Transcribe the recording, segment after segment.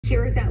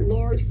Here is that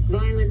large,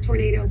 violent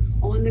tornado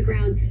on the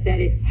ground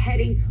that is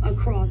heading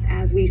across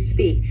as we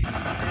speak.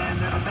 And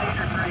there's a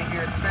major tree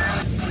here. It's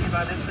fairly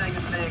by this thing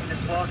is big.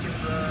 It's blocking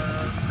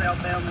the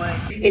southbound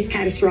lane. It's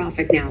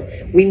catastrophic now.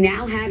 We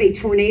now have a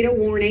tornado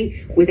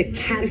warning with a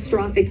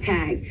catastrophic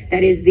tag.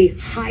 That is the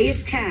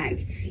highest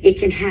tag it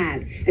can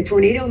have. A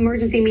tornado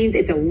emergency means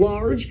it's a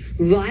large,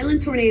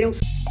 violent tornado.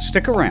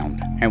 Stick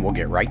around and we'll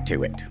get right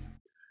to it.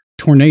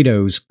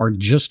 Tornadoes are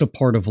just a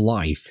part of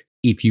life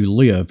if you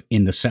live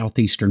in the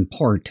southeastern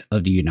part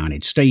of the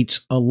United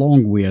States,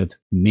 along with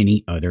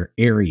many other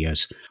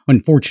areas.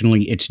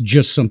 Unfortunately, it's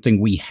just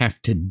something we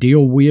have to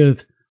deal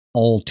with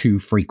all too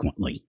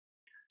frequently.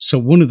 So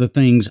one of the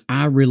things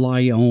I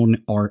rely on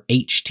are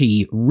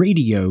HT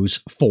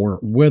radios for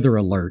weather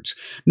alerts.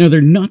 Now,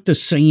 they're not the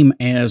same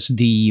as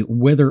the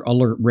weather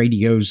alert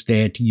radios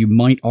that you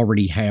might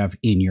already have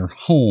in your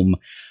home.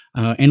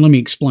 And let me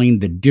explain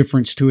the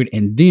difference to it,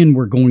 and then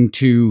we're going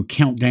to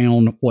count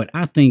down what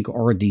I think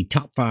are the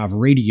top 5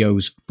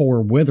 radios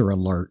for weather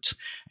alerts,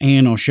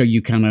 and I'll show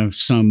you kind of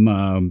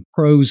some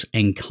pros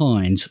and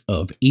cons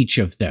of each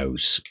of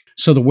those.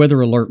 So the weather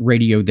alert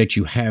radio that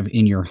you have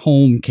in your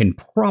home can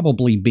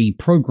probably be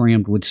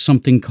programmed with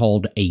something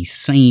called a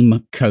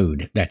SAME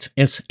code. That's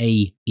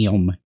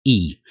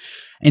S-A-M-E.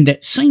 And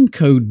that SAME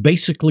code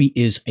basically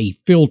is a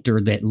filter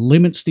that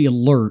limits the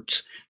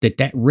alerts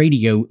that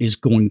radio is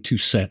going to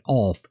set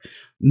off,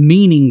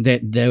 meaning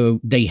that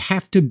they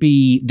have to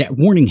be, that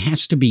warning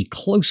has to be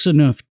close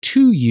enough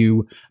to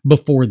you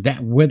before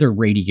that weather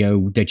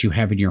radio that you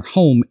have in your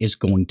home is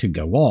going to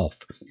go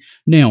off.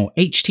 Now,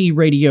 HT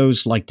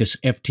radios like this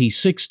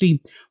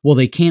FT60, well,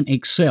 they can't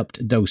accept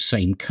those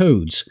same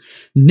codes.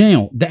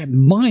 Now, that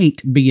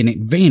might be an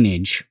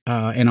advantage,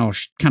 and I'll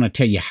kind of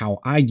tell you how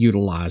I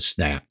utilize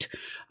that.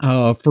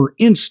 For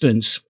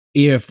instance,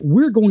 if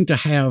we're going to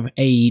have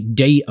a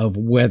day of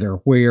weather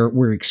where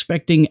we're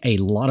expecting a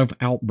lot of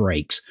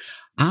outbreaks,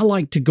 I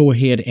like to go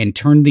ahead and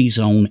turn these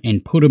on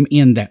and put them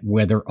in that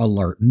weather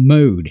alert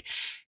mode.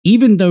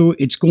 Even though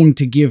it's going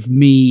to give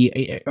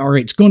me, or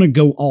it's going to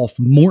go off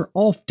more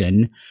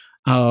often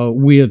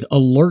with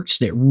alerts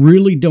that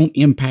really don't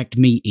impact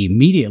me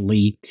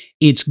immediately,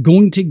 it's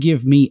going to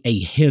give me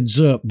a heads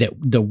up that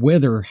the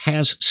weather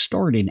has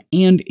started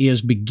and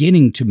is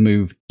beginning to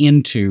move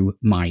into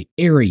my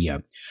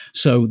area.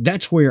 So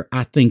that's where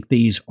I think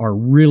these are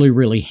really,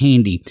 really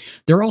handy.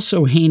 They're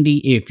also handy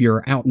if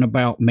you're out and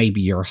about,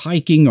 maybe you're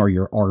hiking or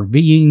you're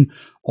RVing,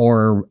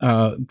 or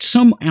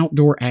some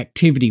outdoor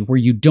activity where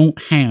you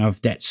don't have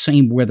that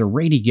same weather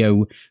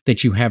radio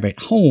that you have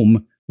at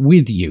home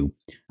with you.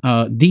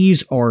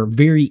 These are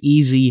very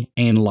easy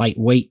and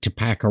lightweight to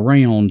pack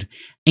around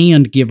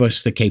and give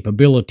us the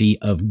capability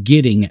of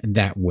getting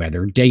that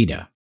weather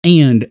data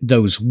and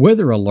those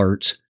weather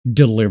alerts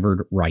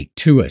delivered right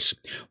to us.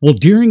 Well,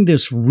 during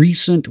this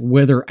recent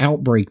weather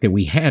outbreak that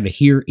we had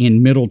here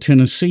in Middle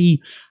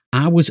Tennessee,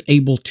 I was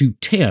able to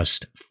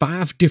test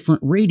 5 different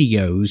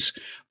radios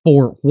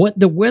for what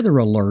the weather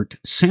alert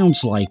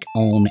sounds like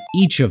on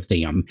each of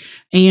them,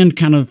 and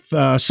kind of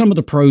some of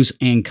the pros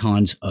and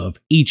cons of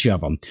each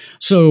of them.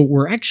 So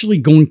we're actually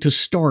going to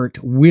start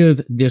with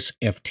this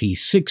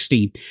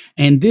FT60,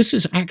 and this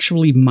is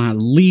actually my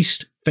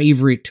least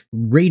favorite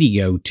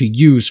radio to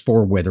use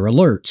for weather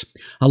alerts.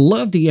 I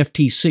love the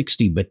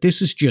FT60, but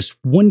this is just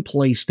one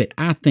place that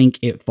I think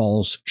it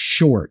falls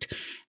short.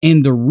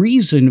 And the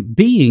reason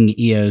being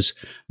is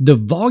the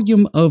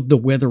volume of the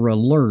weather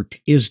alert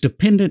is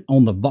dependent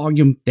on the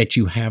volume that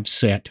you have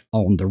set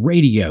on the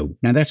radio.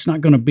 Now, that's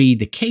not going to be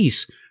the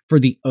case for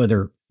the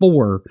other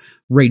 4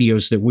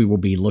 radios that we will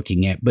be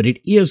looking at, but it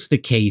is the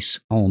case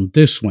on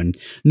this one.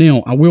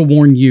 Now, I will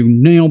warn you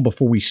now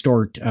before we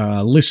start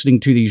listening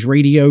to these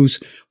radios,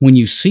 when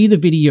you see the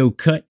video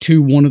cut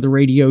to one of the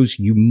radios,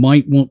 you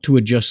might want to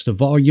adjust the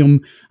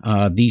volume.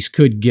 These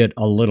could get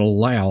a little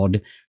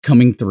loud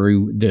coming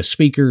through the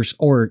speakers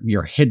or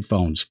your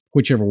headphones,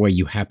 whichever way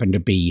you happen to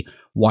be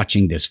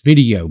watching this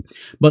video.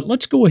 But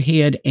let's go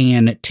ahead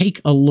and take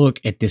a look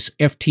at this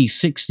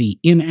FT60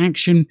 in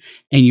action,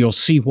 and you'll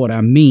see what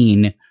I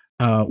mean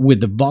with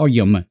the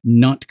volume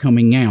not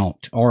coming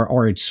out,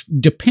 or it's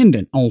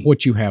dependent on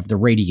what you have the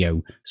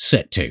radio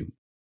set to.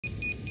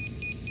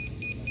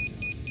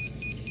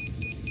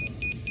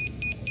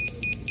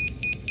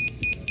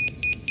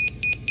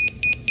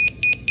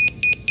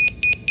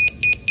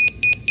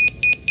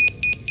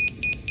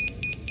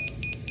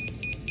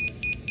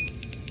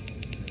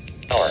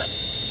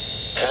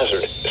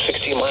 Hazard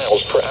 60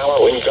 miles per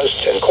hour wind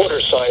gusts and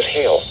quarter-size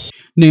hail.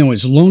 Now,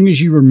 as long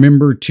as you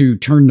remember to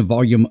turn the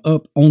volume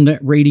up on that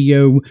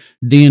radio,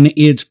 then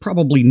it's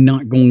probably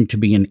not going to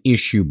be an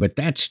issue, but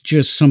that's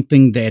just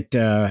something that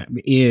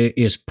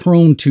is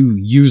prone to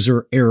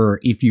user error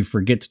if you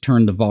forget to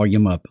turn the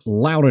volume up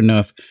loud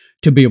enough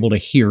to be able to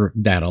hear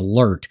that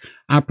alert.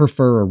 I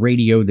prefer a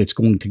radio that's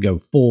going to go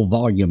full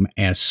volume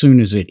as soon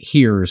as it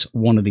hears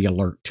one of the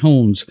alert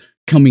tones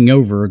coming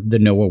over the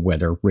NOAA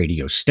weather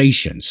radio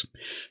stations.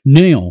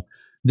 Now,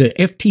 the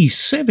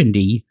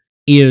FT70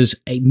 is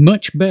a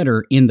much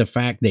better in the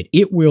fact that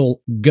it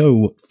will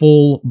go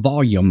full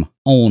volume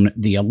on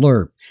the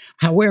alert.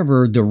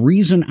 However, the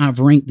reason I've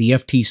ranked the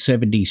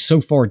FT70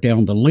 so far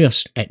down the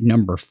list at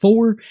number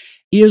 4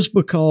 is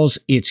because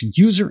its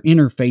user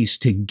interface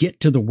to get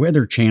to the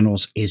weather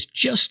channels is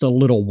just a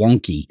little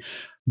wonky.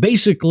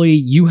 Basically,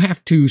 you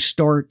have to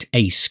start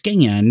a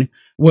scan.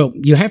 Well,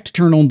 you have to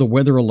turn on the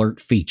weather alert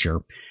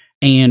feature,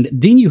 and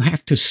then you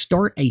have to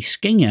start a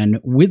scan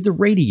with the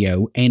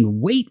radio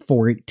and wait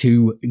for it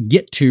to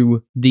get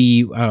to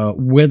the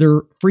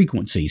weather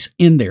frequencies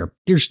in there.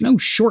 There's no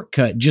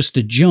shortcut just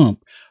to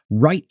jump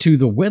right to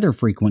the weather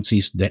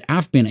frequencies that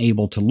I've been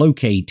able to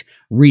locate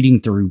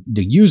reading through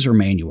the user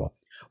manual.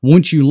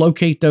 Once you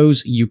locate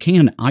those, you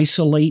can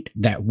isolate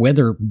that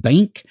weather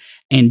bank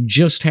and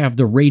just have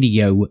the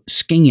radio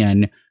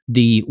scan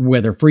the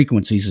weather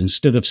frequencies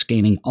instead of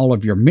scanning all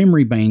of your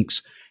memory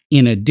banks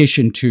in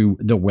addition to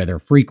the weather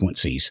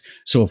frequencies.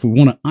 So if we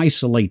want to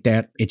isolate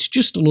that, it's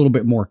just a little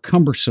bit more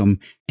cumbersome,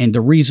 and the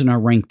reason I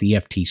rank the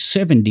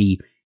FT70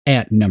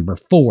 at number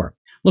 4.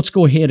 Let's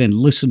go ahead and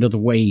listen to the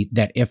way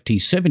that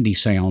FT70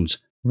 sounds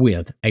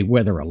with a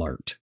weather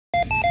alert.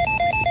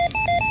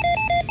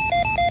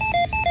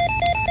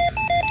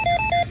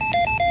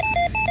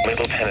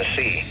 Middle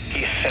Tennessee,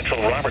 East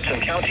Central Robertson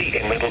County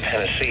in Middle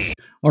Tennessee.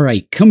 All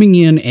right, coming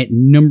in at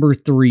number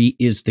 3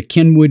 is the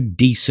Kenwood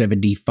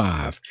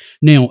D75.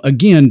 Now,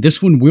 again,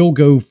 this one will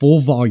go full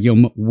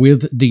volume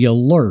with the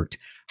alert.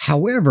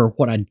 However,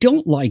 what I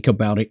don't like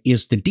about it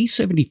is the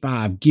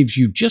D75 gives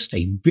you just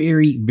a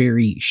very,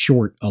 very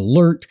short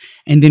alert,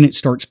 and then it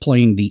starts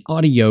playing the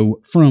audio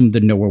from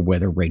the NOAA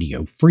weather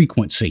radio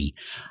frequency.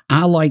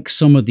 I like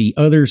some of the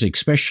others,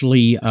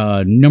 especially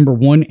number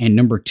 1 and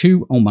number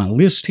 2 on my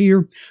list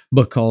here,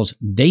 because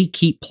they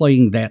keep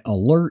playing that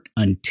alert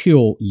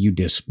until you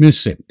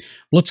dismiss it.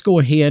 Let's go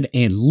ahead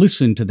and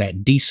listen to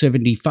that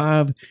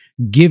D75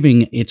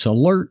 giving its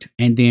alert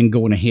and then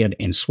going ahead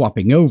and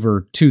swapping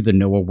over to the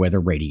NOAA weather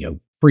radio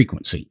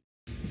frequency.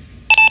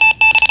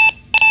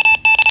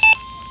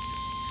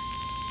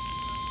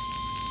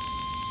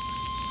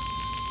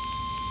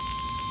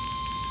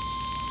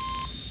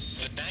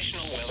 The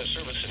National Weather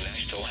Service in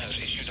Nashville has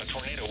issued a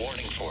tornado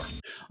warning for.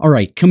 All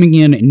right, coming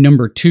in at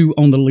number 2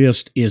 on the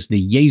list is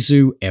the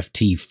Yaesu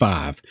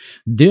FT5.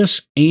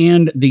 This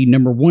and the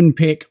number 1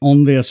 pick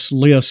on this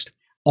list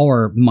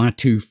are my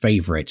 2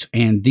 favorites,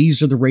 and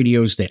these are the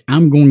radios that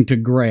I'm going to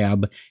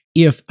grab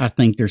if I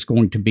think there's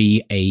going to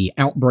be an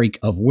outbreak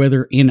of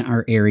weather in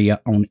our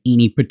area on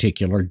any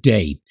particular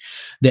day.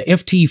 The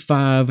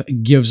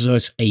FT5 gives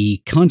us a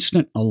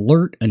constant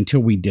alert until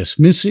we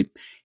dismiss it.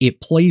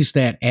 It plays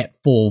that at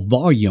full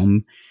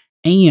volume,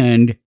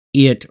 and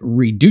it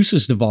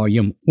reduces the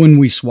volume when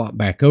we swap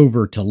back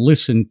over to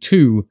listen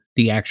to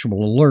the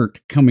actual alert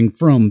coming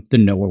from the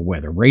NOAA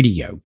weather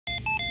radio.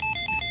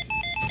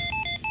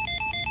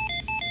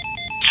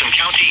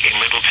 County in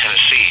Middle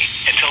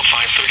Tennessee until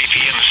 5:30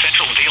 p.m.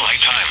 Central Daylight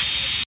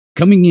Time.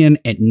 Coming in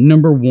at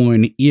number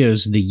 1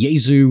 is the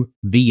Yaesu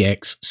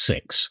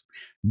VX6.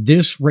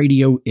 This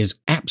radio is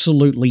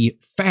absolutely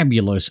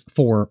fabulous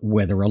for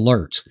weather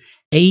alerts.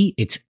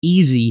 It's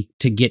easy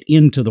to get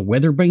into the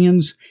weather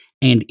bands,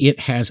 and it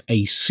has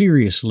a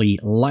seriously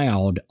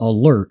loud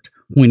alert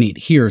when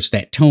it hears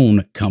that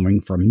tone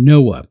coming from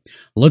NOAA.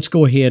 Let's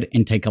go ahead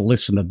and take a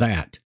listen to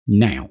that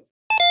now.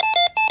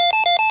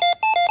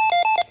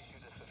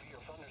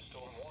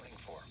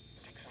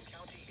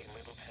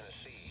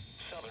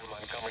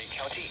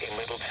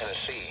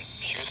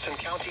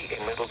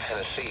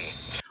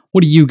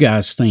 What do you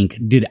guys think?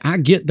 Did I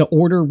get the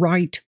order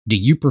right? Do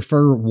you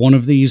prefer one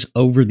of these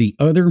over the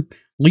other?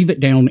 Leave it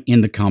down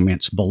in the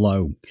comments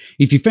below.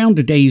 If you found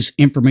today's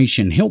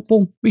information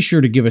helpful, be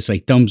sure to give us a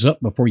thumbs up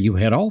before you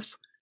head off.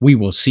 We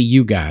will see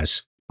you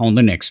guys on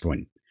the next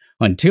one.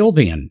 Until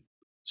then,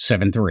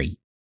 7-3.